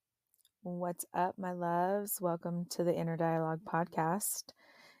What's up, my loves? Welcome to the Inner Dialogue podcast.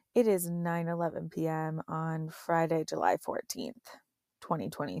 It is 9:11 p.m. on Friday, July 14th,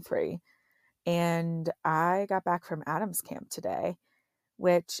 2023. And I got back from Adams Camp today,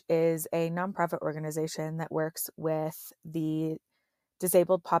 which is a nonprofit organization that works with the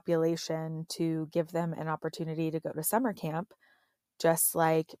disabled population to give them an opportunity to go to summer camp, just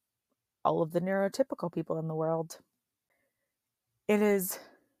like all of the neurotypical people in the world. It is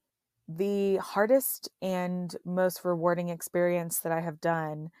the hardest and most rewarding experience that I have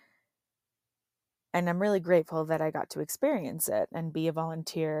done. And I'm really grateful that I got to experience it and be a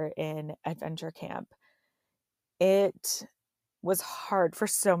volunteer in adventure camp. It was hard for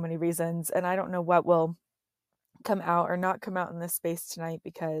so many reasons, and I don't know what will come out or not come out in this space tonight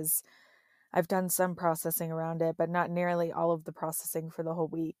because I've done some processing around it, but not nearly all of the processing for the whole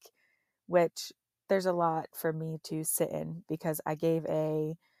week, which there's a lot for me to sit in because I gave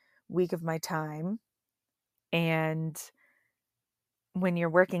a week of my time. And when you're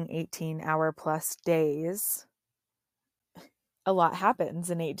working 18-hour plus days, a lot happens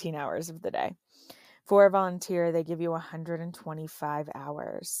in 18 hours of the day. For a volunteer, they give you 125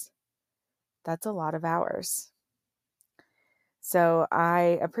 hours. That's a lot of hours. So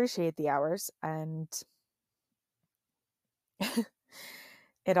I appreciate the hours, and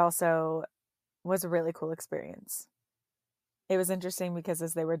it also was a really cool experience. It was interesting because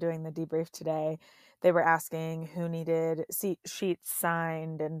as they were doing the debrief today, they were asking who needed sheets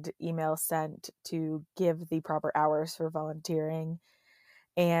signed and emails sent to give the proper hours for volunteering.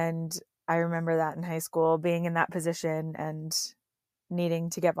 And I remember that in high school, being in that position and needing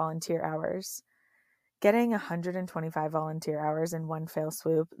to get volunteer hours. Getting 125 volunteer hours in one fell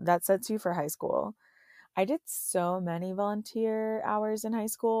swoop, that sets you for high school. I did so many volunteer hours in high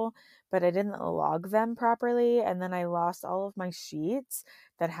school, but I didn't log them properly. And then I lost all of my sheets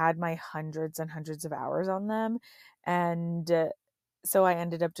that had my hundreds and hundreds of hours on them. And so I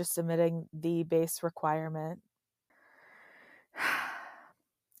ended up just submitting the base requirement.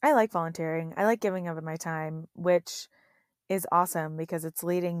 I like volunteering. I like giving of my time, which is awesome because it's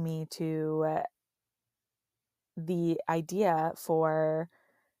leading me to the idea for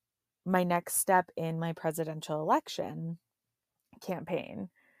my next step in my presidential election campaign.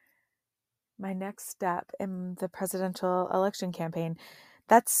 My next step in the presidential election campaign.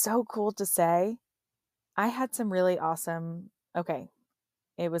 That's so cool to say. I had some really awesome, okay,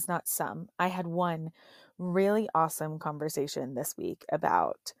 it was not some. I had one really awesome conversation this week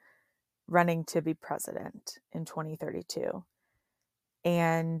about running to be president in 2032.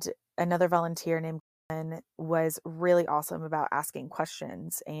 And another volunteer named Glenn was really awesome about asking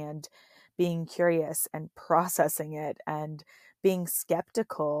questions and being curious and processing it and being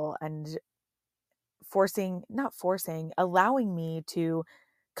skeptical and allowing me to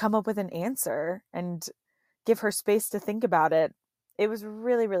come up with an answer and give her space to think about it. It was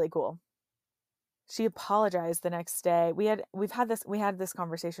really, really cool. She apologized the next day. We had this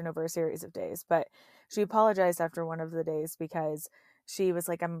conversation over a series of days, but she apologized after one of the days because she was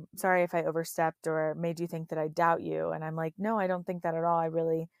like, "I'm sorry if I overstepped or made you think that I doubt you." And I'm like, "No, I don't think that at all. I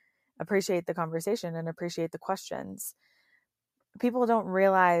really appreciate the conversation and appreciate the questions." People don't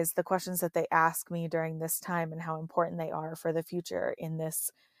realize the questions that they ask me during this time and how important they are for the future in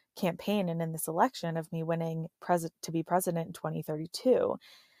this campaign and in this election of me winning to be president in 2032.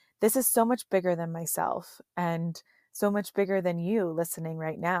 This is so much bigger than myself and so much bigger than you listening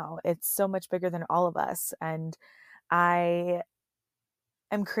right now. It's so much bigger than all of us. And I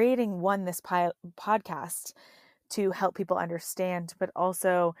am creating this podcast to help people understand, but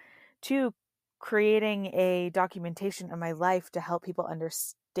also to creating a documentation of my life to help people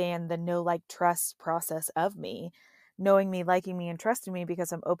understand the know, like, trust process of me, knowing me, liking me, and trusting me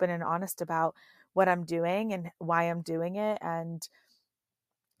because I'm open and honest about what I'm doing and why I'm doing it. And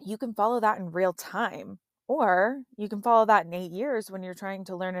you can follow that in real time, or you can follow that in 8 years when you're trying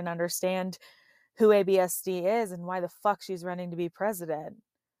to learn and understand who ABSD is and why the fuck she's running to be president.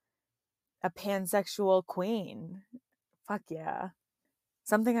 A pansexual queen. Fuck yeah.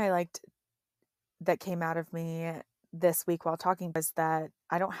 Something I liked that came out of me this week while talking was that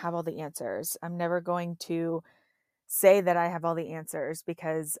I don't have all the answers. I'm never going to say that I have all the answers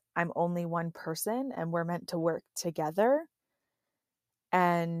because I'm only one person and we're meant to work together.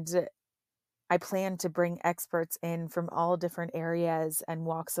 And I plan to bring experts in from all different areas and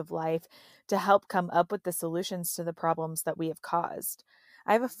walks of life to help come up with the solutions to the problems that we have caused.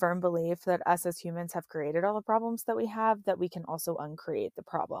 I have a firm belief that us as humans have created all the problems that we have, that we can also uncreate the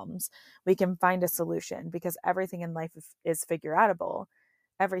problems. We can find a solution because everything in life is figure outable,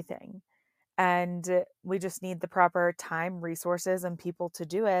 everything. And we just need the proper time, resources, and people to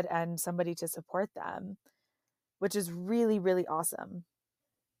do it, and somebody to support them, which is really, really awesome.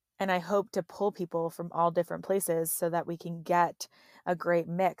 And I hope to pull people from all different places so that we can get a great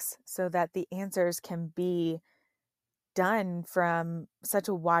mix, so that the answers can be done from such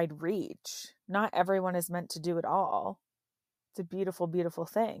a wide reach. Not everyone is meant to do it all. It's a beautiful, beautiful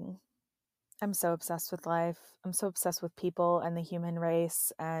thing. I'm so obsessed with life. I'm so obsessed with people and the human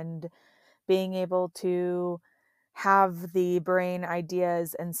race, and being able to have the brain,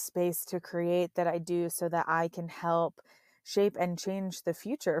 ideas, and space to create that I do, so that I can help shape and change the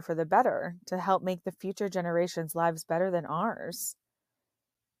future for the better, to help make the future generations' lives better than ours.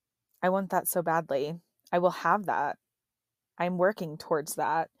 I want that so badly. I will have that. I'm working towards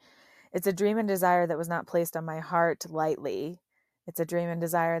that. It's a dream and desire that was not placed on my heart lightly. It's a dream and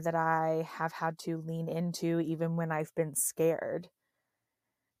desire that I have had to lean into even when I've been scared.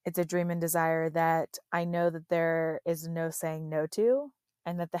 It's a dream and desire that I know that there is no saying no to,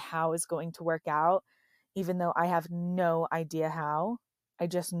 and that the how is going to work out, even though I have no idea how. I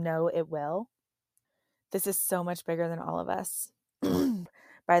just know it will. This is so much bigger than all of us.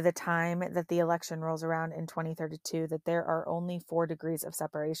 By the time that the election rolls around in 2032, that there are only 4 degrees of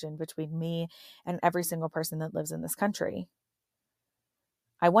separation between me and every single person that lives in this country.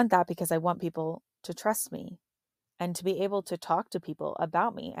 I want that because I want people to trust me, and to be able to talk to people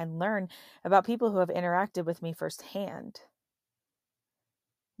about me and learn about people who have interacted with me firsthand.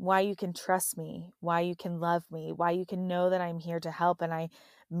 Why you can trust me, why you can love me, why you can know that I'm here to help and I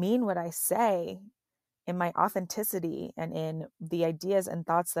mean what I say in my authenticity and in the ideas and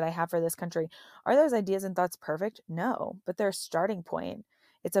thoughts that I have for this country. Are those ideas and thoughts perfect? No, but they're a starting point.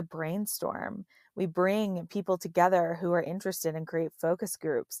 It's a brainstorm. We bring people together who are interested and create focus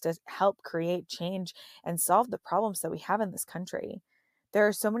groups to help create change and solve the problems that we have in this country. There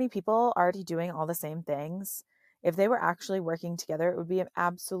are so many people already doing all the same things. If they were actually working together, it would be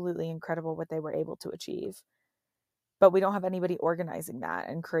absolutely incredible what they were able to achieve. But we don't have anybody organizing that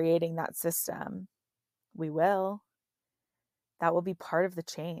and creating that system. We will. That will be part of the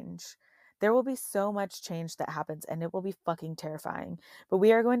change. There will be so much change that happens, and it will be fucking terrifying. But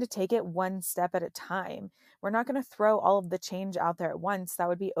we are going to take it one step at a time. We're not going to throw all of the change out there at once. That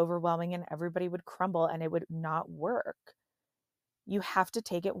would be overwhelming and everybody would crumble and it would not work. You have to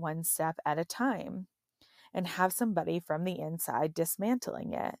take it one step at a time and have somebody from the inside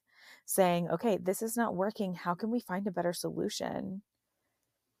dismantling it, saying, okay, this is not working. How can we find a better solution?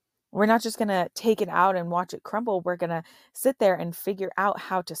 We're not just going to take it out and watch it crumble. We're going to sit there and figure out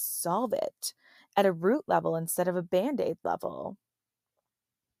how to solve it at a root level instead of a Band-Aid level.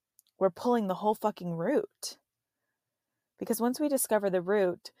 We're pulling the whole fucking root. Because once we discover the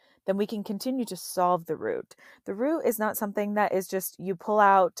root, then we can continue to solve the root. The root is not something that is just you pull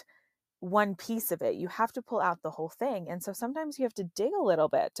out one piece of it. You have to pull out the whole thing. And so sometimes you have to dig a little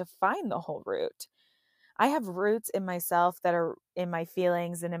bit to find the whole root. I have roots in myself that are in my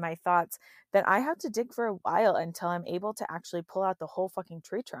feelings and in my thoughts that I have to dig for a while until I'm able to actually pull out the whole fucking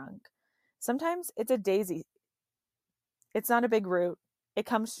tree trunk. Sometimes it's a daisy. It's not a big root. It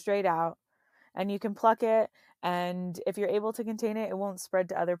comes straight out and you can pluck it. And if you're able to contain it, it won't spread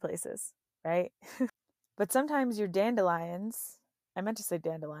to other places, right? But sometimes your dandelions, I meant to say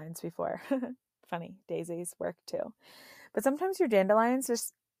dandelions before. Funny, daisies work too. But sometimes your dandelions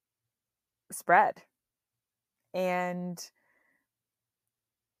just spread. And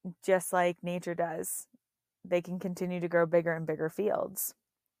just like nature does, they can continue to grow bigger and bigger fields.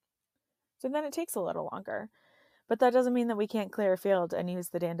 So then it takes a little longer. But that doesn't mean that we can't clear a field and use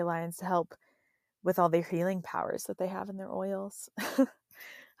the dandelions to help with all their healing powers that they have in their oils.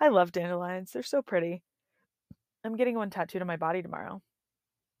 I love dandelions. They're so pretty. I'm getting one tattooed on my body tomorrow.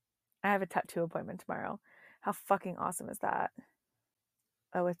 I have a tattoo appointment tomorrow. How fucking awesome is that?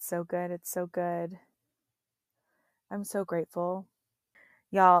 Oh, it's so good. It's so good. I'm so grateful.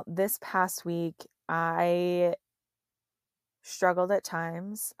 Y'all, this past week, I struggled at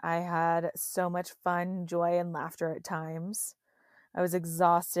times. I had so much fun, joy, and laughter at times. I was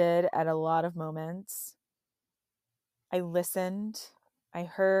exhausted at a lot of moments. I listened, I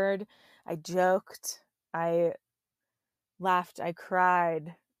heard, I joked, I laughed, I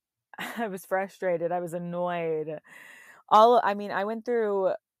cried, I was frustrated, I was annoyed. I went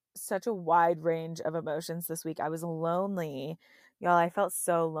through such a wide range of emotions this week. I was lonely. Y'all, I felt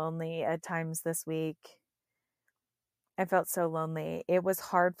so lonely at times this week. I felt so lonely. It was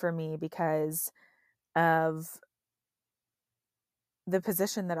hard for me because of the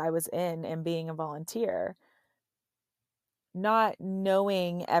position that I was in and being a volunteer. not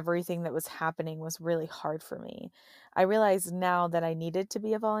knowing everything that was happening was really hard for me. I realize now that I needed to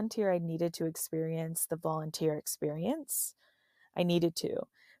be a volunteer. I needed to experience the volunteer experience. I needed to,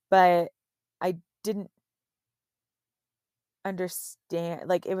 but I didn't understand.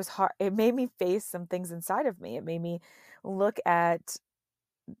 Like, it was hard. It made me face some things inside of me. It made me look at,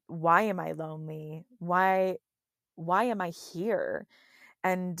 why am I lonely? Why am I here?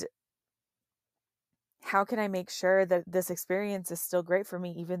 And how can I make sure that this experience is still great for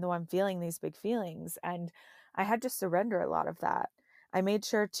me, even though I'm feeling these big feelings? And I had to surrender a lot of that. I made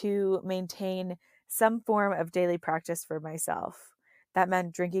sure to maintain some form of daily practice for myself. That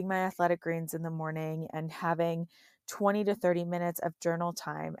meant drinking my athletic greens in the morning and having 20 to 30 minutes of journal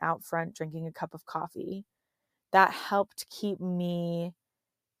time out front, drinking a cup of coffee. That helped keep me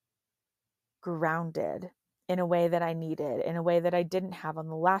grounded in a way that I needed, in a way that I didn't have on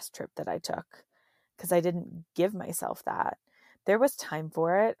the last trip that I took, because I didn't give myself that. There was time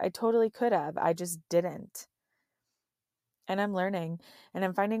for it. I totally could have. I just didn't. And I'm learning and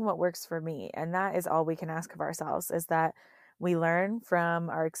I'm finding what works for me. And that is all we can ask of ourselves, is that we learn from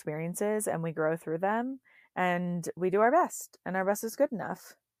our experiences and we grow through them and we do our best, and our best is good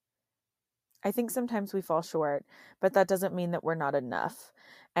enough. I think sometimes we fall short, but that doesn't mean that we're not enough.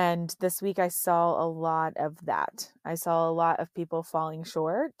 And this week I saw a lot of that. I saw a lot of people falling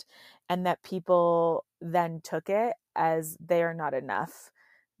short, and that people then took it as they are not enough.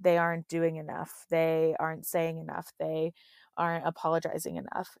 They aren't doing enough. They aren't saying enough. They aren't apologizing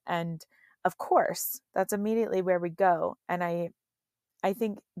enough. And of course, that's immediately where we go. And I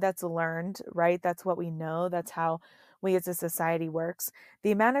think that's learned, right? That's what we know. That's how we as a society works.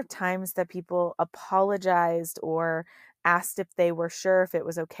 The amount of times that people apologized or asked if they were sure if it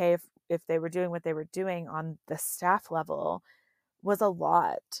was okay if they were doing what they were doing on the staff level was a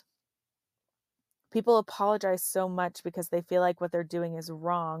lot. People apologize so much because they feel like what they're doing is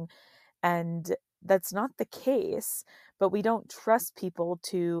wrong, and that's not the case, but we don't trust people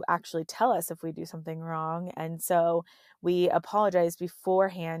to actually tell us if we do something wrong. And so we apologize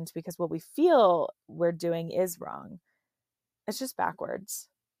beforehand because what we feel we're doing is wrong. It's just backwards.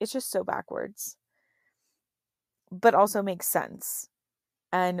 It's just so backwards, but also makes sense.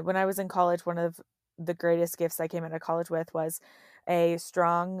 And when I was in college, one of the greatest gifts I came out of college with was a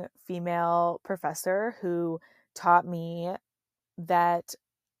strong female professor who taught me that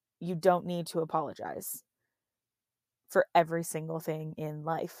you don't need to apologize for every single thing in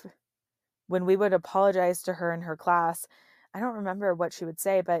life. When we would apologize to her in her class, I don't remember what she would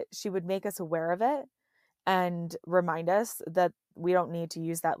say, but she would make us aware of it and remind us that we don't need to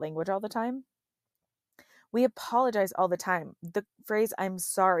use that language all the time. We apologize all the time. The phrase "I'm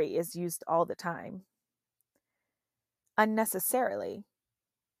sorry" is used all the time, unnecessarily.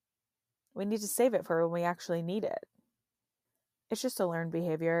 We need to save it for when we actually need it. It's just a learned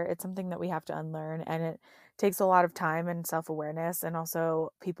behavior. It's something that we have to unlearn, and it takes a lot of time and self-awareness, and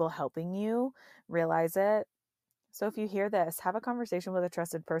also people helping you realize it. So if you hear this, have a conversation with a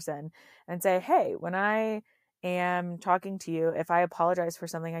trusted person and say, hey, when I am talking to you, if I apologize for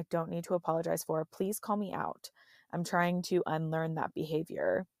something I don't need to apologize for, please call me out. I'm trying to unlearn that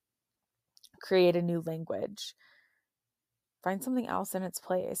behavior, create a new language, find something else in its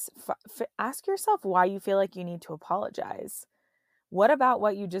place. Ask yourself why you feel like you need to apologize. What about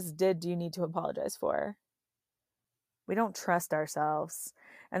what you just did do you need to apologize for? We don't trust ourselves.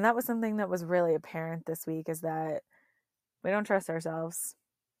 And that was something that was really apparent this week, is that we don't trust ourselves.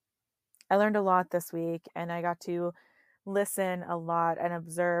 I learned a lot this week, and I got to listen a lot and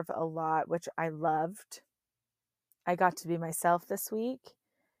observe a lot, which I loved. I got to be myself this week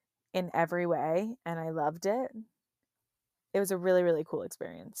in every way, and I loved it. It was a really, really cool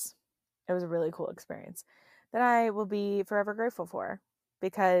experience. It was a really cool experience that I will be forever grateful for,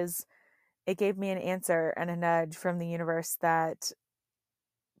 because it gave me an answer and a nudge from the universe that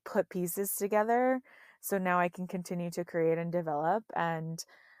put pieces together. So now I can continue to create and develop. And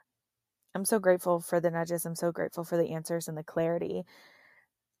I'm so grateful for the nudges. I'm so grateful for the answers and the clarity.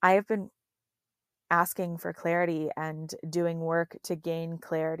 I have been asking for clarity and doing work to gain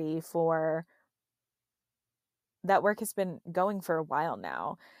clarity for that. Work has been going for a while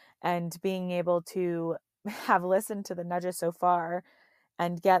now, and being able to have listened to the nudges so far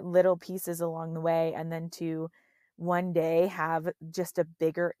and get little pieces along the way, and then to one day have just a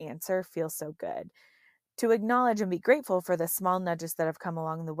bigger answer feels so good. To acknowledge and be grateful for the small nudges that have come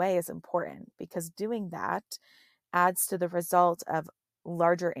along the way is important, because doing that adds to the result of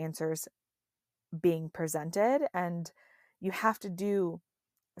larger answers being presented. And you have to do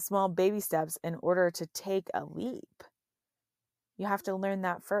small baby steps in order to take a leap. You have to learn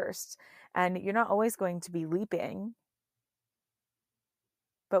that first. And you're not always going to be leaping.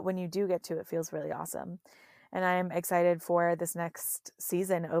 but when you do get to, it feels really awesome. And I'm excited for this next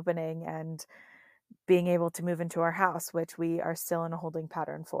season opening and being able to move into our house, which we are still in a holding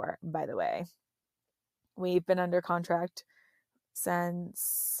pattern for, by the way. We've been under contract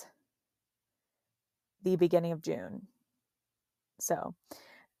since the beginning of June. So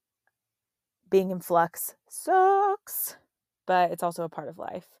being in flux sucks, but it's also a part of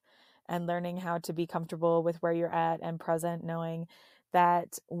life. And learning how to be comfortable with where you're at and present, knowing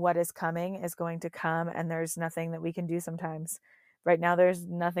that what is coming is going to come, and there's nothing that we can do sometimes. Right now, there's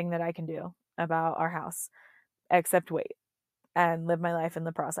nothing that I can do about our house except wait and live my life in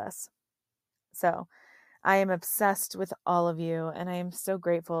the process. So I am obsessed with all of you, and I am so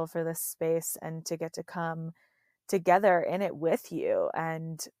grateful for this space and to get to come together in it with you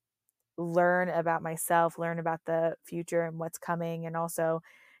and learn about myself, learn about the future and what's coming, and also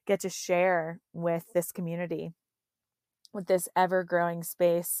get to share with this community, with this ever growing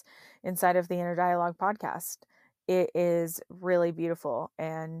space inside of the Inner Dialogue podcast. It is really beautiful,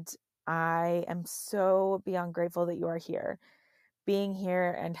 and I am so beyond grateful that you are here. Being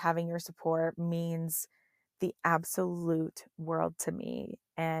here and having your support means the absolute world to me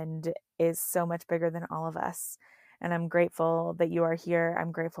and is so much bigger than all of us. And I'm grateful that you are here.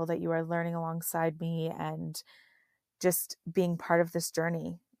 I'm grateful that you are learning alongside me and just being part of this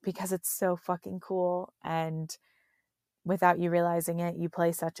journey, because it's so fucking cool. And without you realizing it, you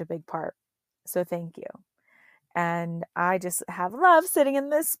play such a big part. So thank you. And I just have love sitting in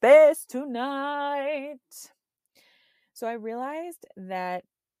this space tonight. So I realized that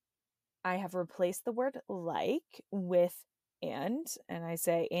I have replaced the word like with and I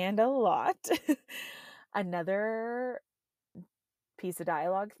say and a lot. Another piece of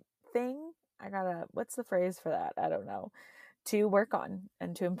dialogue thing. What's the phrase for that? I don't know. To work on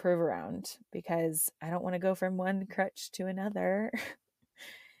and to improve around, because I don't want to go from one crutch to another.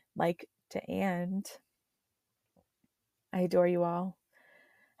 Like to and. I adore you all.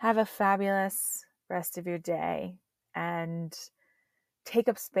 Have a fabulous rest of your day and take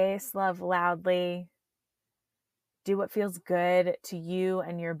up space, love loudly, do what feels good to you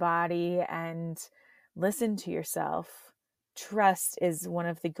and your body, and listen to yourself. Trust is one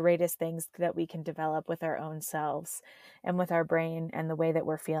of the greatest things that we can develop with our own selves and with our brain and the way that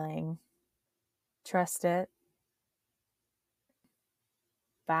we're feeling. Trust it.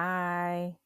 Bye.